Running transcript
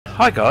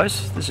Hi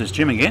guys, this is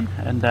Jim again,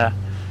 and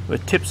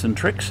with tips and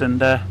tricks.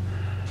 And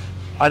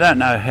I don't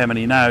know how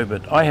many know,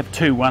 but I have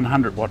two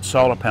 100 watt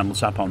solar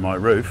panels up on my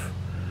roof,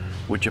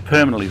 which are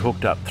permanently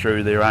hooked up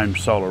through their own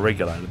solar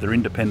regulator. They're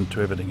independent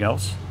to everything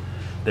else.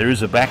 There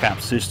is a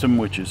backup system,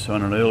 which is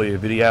on an earlier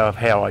video, of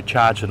how I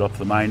charge it off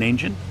the main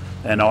engine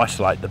and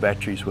isolate the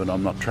batteries when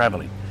I'm not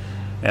travelling.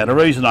 Now the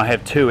reason I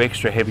have two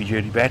extra heavy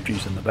duty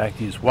batteries in the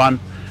back is, one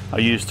I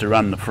use to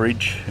run the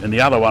fridge, and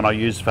the other one I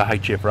use for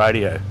HF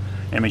radio,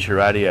 amateur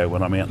radio,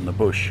 when I'm out in the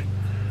bush.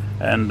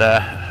 And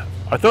I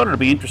thought it would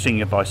be interesting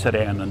if I sat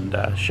down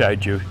and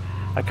showed you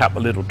a couple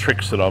of little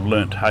tricks that I've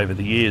learnt over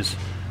the years,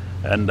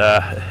 and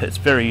it's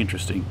very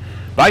interesting.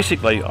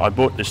 Basically, I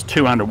bought this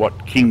 200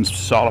 watt King's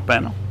solar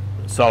panel,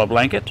 solar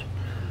blanket,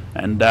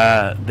 and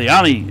the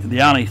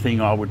only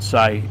thing I would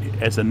say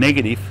as a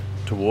negative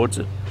towards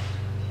it,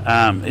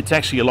 it's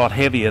actually a lot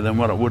heavier than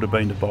what it would have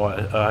been to buy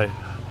a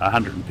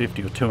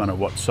 150 or 200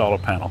 watt solar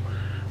panel.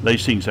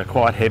 These things are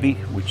quite heavy,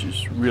 which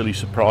is really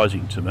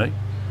surprising to me.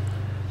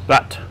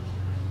 But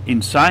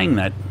in saying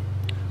that,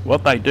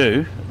 what they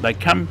do, they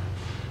come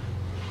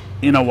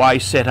in a way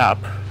set up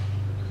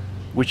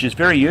which is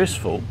very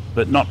useful,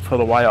 but not for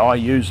the way I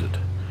use it.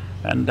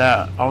 And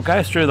I'll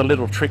go through the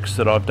little tricks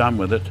that I've done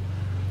with it,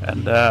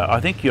 and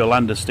I think you'll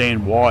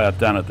understand why I've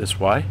done it this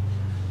way.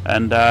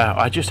 And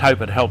I just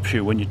hope it helps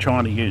you when you're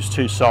trying to use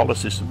two solar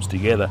systems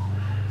together,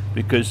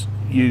 because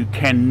you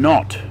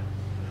cannot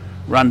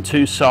run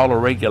two solar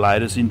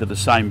regulators into the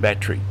same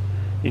battery.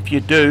 If you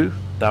do,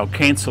 they'll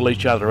cancel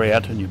each other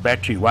out and your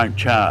battery won't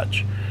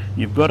charge.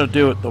 You've got to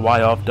do it the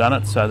way I've done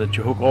it, so that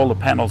you hook all the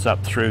panels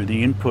up through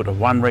the input of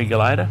one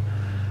regulator,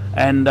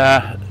 and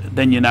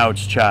then you know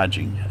it's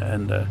charging,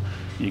 and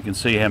you can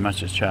see how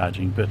much it's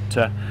charging.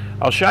 But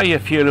I'll show you a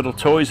few little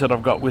toys that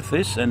I've got with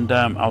this, and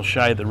I'll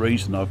show you the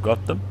reason I've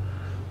got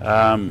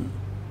them.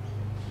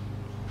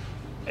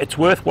 It's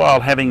worthwhile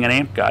having an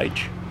amp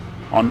gauge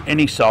on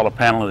any solar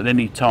panel at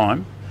any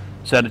time,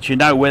 so that you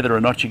know whether or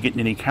not you're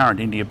getting any current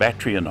into your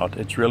battery or not.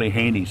 It's really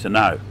handy to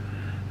know.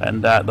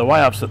 And the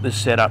way I've set this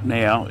set up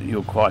now,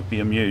 you'll quite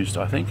be amused,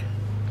 I think.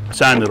 Its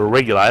own little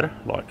regulator,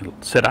 like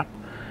set up,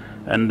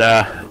 and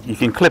you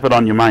can clip it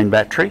on your main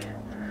battery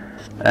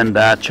and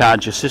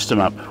charge your system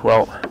up.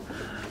 Well,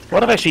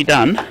 what I've actually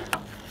done,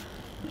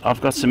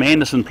 I've got some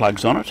Anderson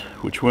plugs on it,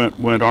 which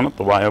weren't on it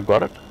the way I've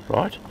got it,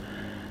 right?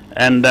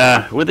 And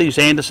with these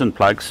Anderson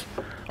plugs,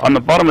 on the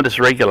bottom of this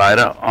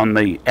regulator, on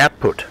the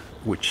output,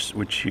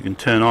 which you can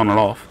turn on and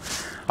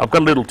off, I've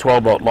got a little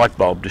 12 volt light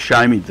bulb to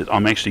show me that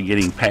I'm actually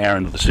getting power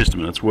into the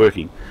system and it's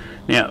working.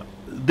 Now,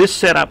 this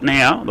setup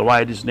now, the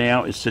way it is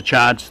now, is to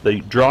charge the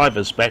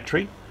driver's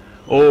battery,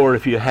 or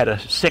if you had a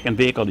second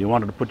vehicle and you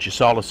wanted to put your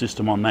solar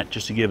system on that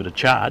just to give it a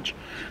charge,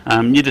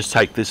 you just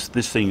take this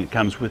thing that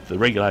comes with the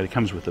regulator,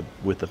 comes with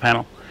the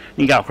panel,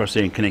 you can go across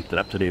there and connect it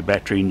up to their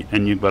battery,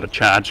 and you've got a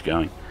charge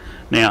going.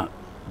 Now,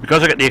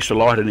 because I've got the extra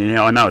light in here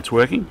now, I know it's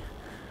working.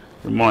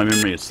 From my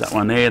memory, it's that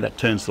one there that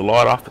turns the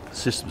light off, but the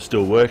system's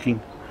still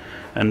working,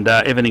 and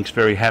everything's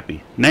very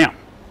happy. Now,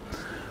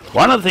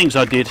 one of the things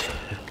I did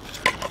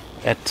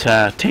at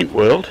Tent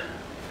World,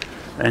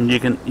 and you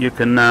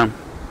can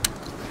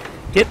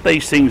get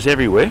these things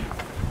everywhere.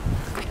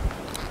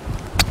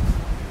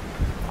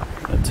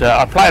 But,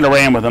 I played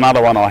around with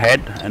another one I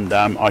had, and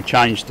I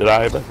changed it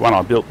over. One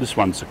I built, this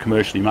one's a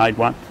commercially made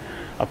one.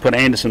 I put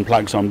Anderson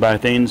plugs on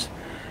both ends.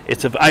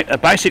 It's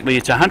basically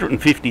it's a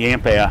 150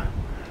 amp hour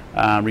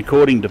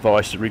recording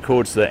device that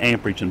records the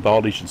amperage and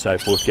voltage and so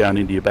forth going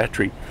into your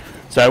battery.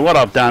 So what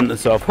I've done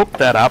is I've hooked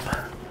that up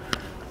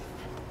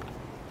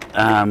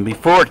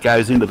before it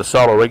goes into the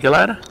solar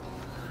regulator.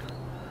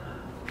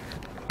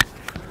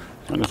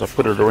 As long as I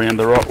put it around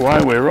the right way,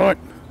 we're right,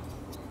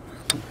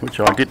 which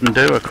I didn't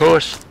do, of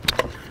course.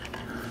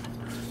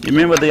 You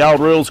remember the old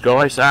rules,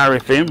 guys?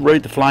 RFM,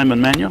 read the flameman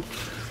manual.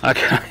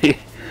 Okay.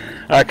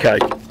 Okay,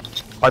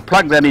 I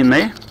plug that in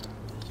there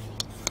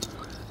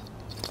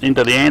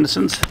into the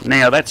Andersons.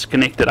 Now that's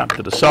connected up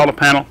to the solar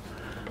panel.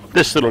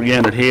 This little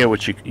unit here,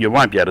 which you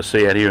won't be able to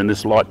see out here in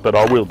this light, but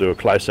I will do a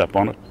close-up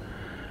on it.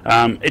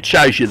 It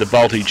shows you the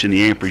voltage and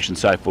the amperage and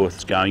so forth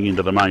that's going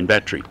into the main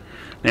battery.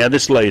 Now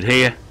this lead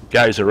here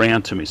goes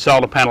around to my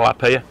solar panel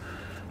up here,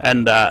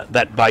 and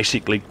that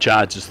basically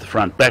charges the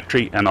front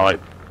battery, and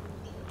I've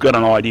got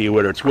an idea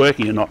whether it's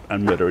working or not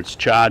and whether it's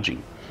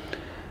charging.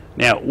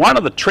 Now, one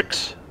of the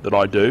tricks that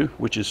I do,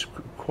 which is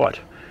quite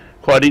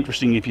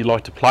interesting if you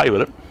like to play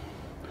with it,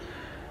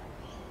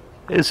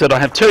 is that I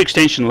have two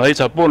extension leads.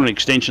 I bought an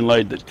extension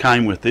lead that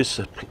came with this,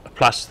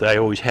 plus they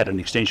always had an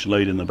extension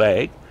lead in the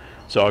bag,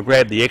 so I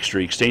grabbed the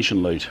extra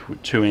extension lead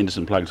with two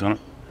Anderson plugs on it.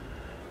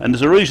 And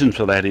there's a reason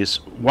for that. Is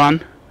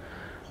one,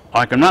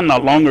 I can run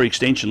that longer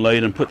extension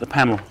lead and put the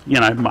panel, you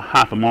know,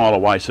 half a mile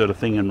away sort of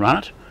thing, and run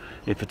it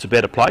if it's a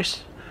better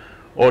place.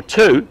 Or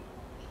two,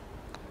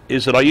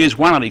 is that I use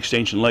one of the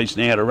extension leads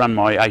now to run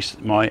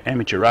my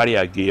amateur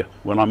radio gear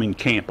when I'm in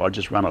camp. I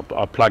just run it,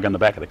 I plug in the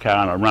back of the car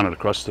and I run it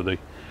across to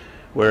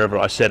wherever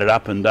I set it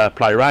up and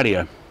play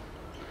radio.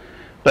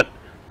 But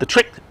the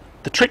trick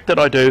that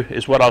I do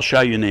is what I'll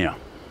show you now.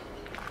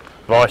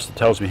 device that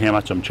tells me how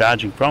much I'm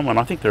charging from, and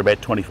I think they're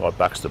about 25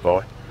 bucks to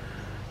buy,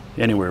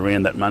 anywhere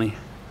around that money.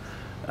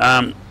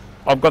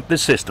 I've got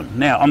this system.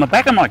 Now on the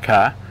back of my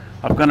car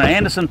I've got an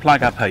Anderson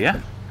plug up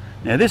here.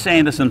 Now this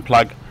Anderson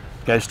plug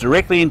goes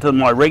directly into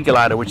my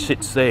regulator, which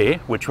sits there,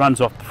 which runs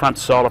off the front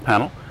solar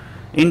panel,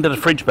 into the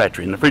fridge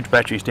battery, and the fridge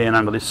battery is down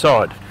under this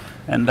side.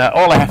 And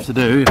all I have to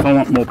do, if I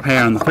want more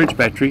power in the fridge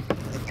battery,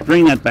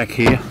 bring that back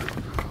here,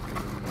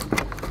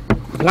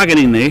 plug it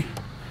in there.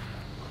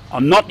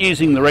 I'm not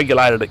using the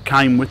regulator that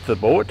came with the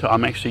board,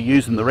 I'm actually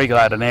using the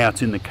regulator now,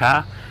 it's in the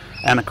car,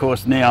 and of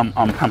course now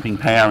I'm pumping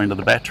power into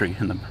the battery,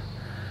 and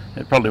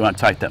it probably won't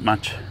take that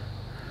much.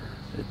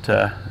 It's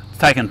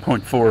taken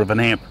 0.4 of an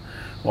amp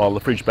while the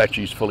fridge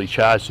battery is fully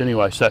charged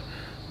anyway. So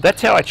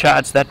that's how I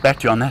charge that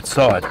battery on that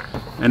side.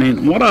 And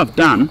then what I've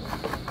done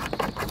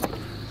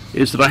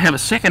is that I have a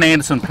second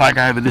Anderson plug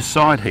over this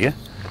side here.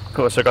 Of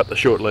course I've got the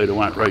short lead, it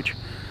won't reach.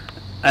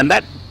 And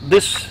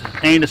this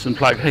Anderson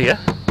plug here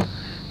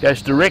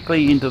goes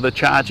directly into the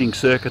charging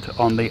circuit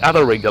on the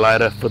other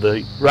regulator for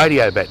the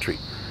radio battery.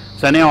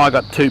 So now I've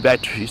got two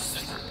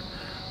batteries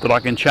that I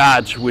can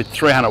charge with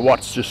 300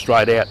 watts just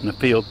straight out in the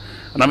field.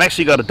 And I've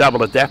actually got a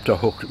double adapter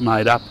hook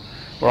made up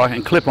where I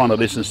can clip onto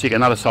this and stick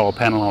another solar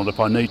panel on it if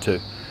I need to.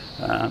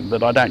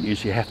 But I don't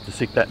usually have to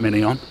stick that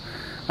many on.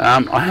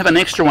 I have an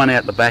extra one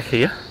out the back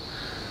here.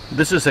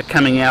 This is a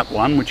coming out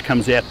one which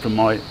comes out from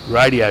my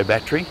radio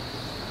battery.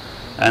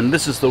 And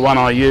this is the one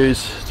I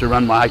use to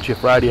run my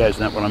HF radios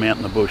and that when I'm out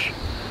in the bush.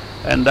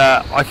 And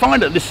I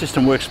find that this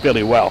system works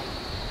fairly well.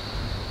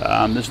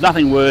 There's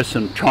nothing worse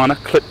than trying to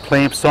clip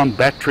clamps on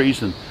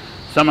batteries and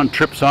someone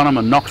trips on them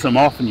and knocks them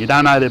off and you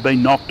don't know they've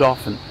been knocked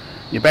off and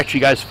your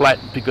battery goes flat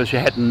because you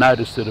hadn't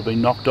noticed that it had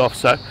been knocked off.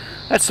 So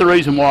that's the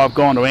reason why I've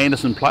gone to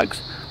Anderson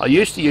plugs. I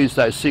used to use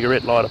those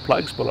cigarette lighter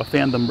plugs, but I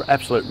found them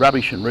absolute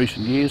rubbish in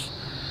recent years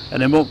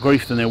and they're more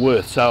grief than they're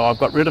worth. So I've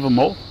got rid of them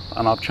all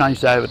and I've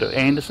changed over to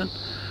Anderson.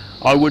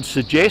 I would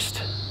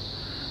suggest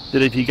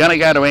that if you're going to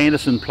go to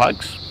Anderson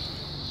plugs,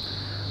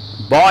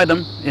 buy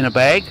them in a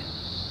bag.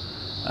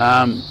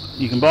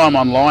 You can buy them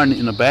online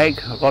in a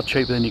bag, a lot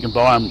cheaper than you can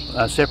buy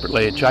them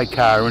separately at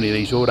Jaycar or any of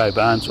these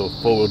Autobarns or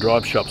four-wheel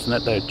drive shops, and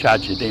that they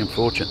charge you a damn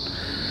fortune.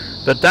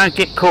 But don't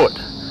get caught.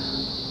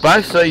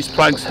 Both these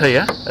plugs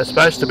here are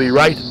supposed to be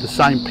rated the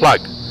same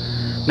plug.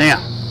 Now,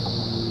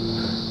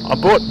 I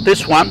bought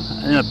this one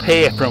in a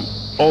pair from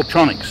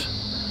Alltronics,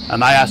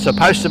 and they are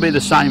supposed to be the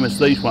same as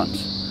these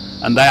ones,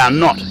 and they are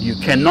not. You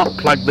cannot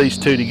plug these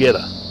two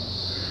together.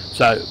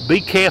 So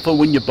be careful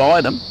when you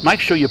buy them.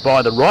 Make sure you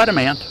buy the right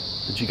amount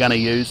that you're going to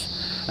use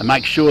and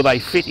make sure they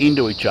fit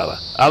into each other.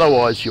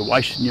 Otherwise you're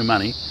wasting your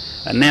money.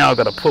 And now I've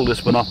got to pull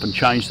this one off and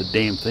change the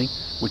damn thing,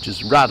 which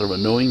is rather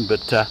annoying,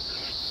 but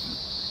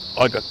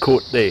I got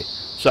caught there.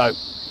 So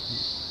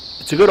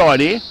it's a good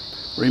idea.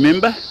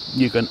 Remember,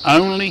 you can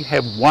only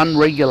have one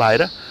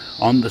regulator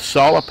on the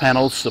solar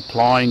panels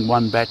supplying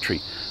one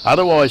battery.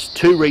 Otherwise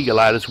two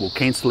regulators will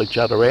cancel each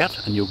other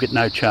out and you'll get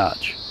no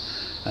charge.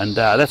 And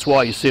that's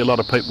why you see a lot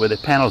of people with their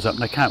panels up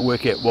and they can't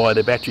work out why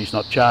their battery's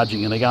not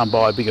charging and they go and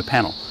buy a bigger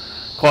panel.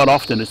 Quite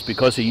often it's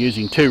because they're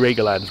using two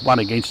regulators, one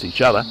against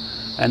each other,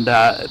 and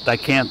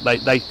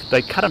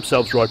they cut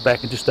themselves right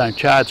back and just don't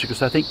charge because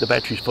they think the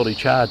battery's fully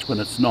charged when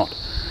it's not.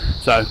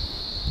 So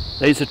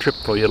there's a trip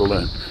for you to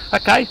learn.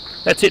 Okay,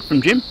 that's it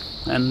from Jim,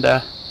 and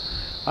I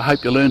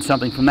hope you learned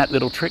something from that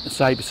little trick and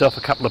save yourself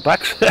a couple of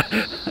bucks.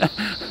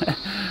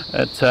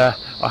 I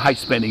hate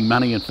spending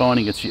money and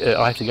finding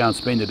I have to go and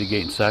spend it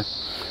again. So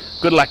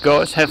good luck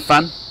guys, have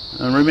fun,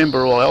 and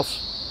remember all else,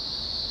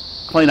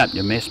 clean up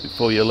your mess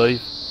before you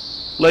leave.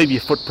 Leave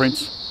your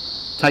footprints,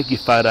 take your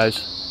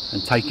photos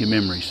and take your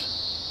memories.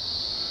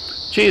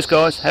 Cheers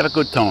guys, have a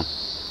good time.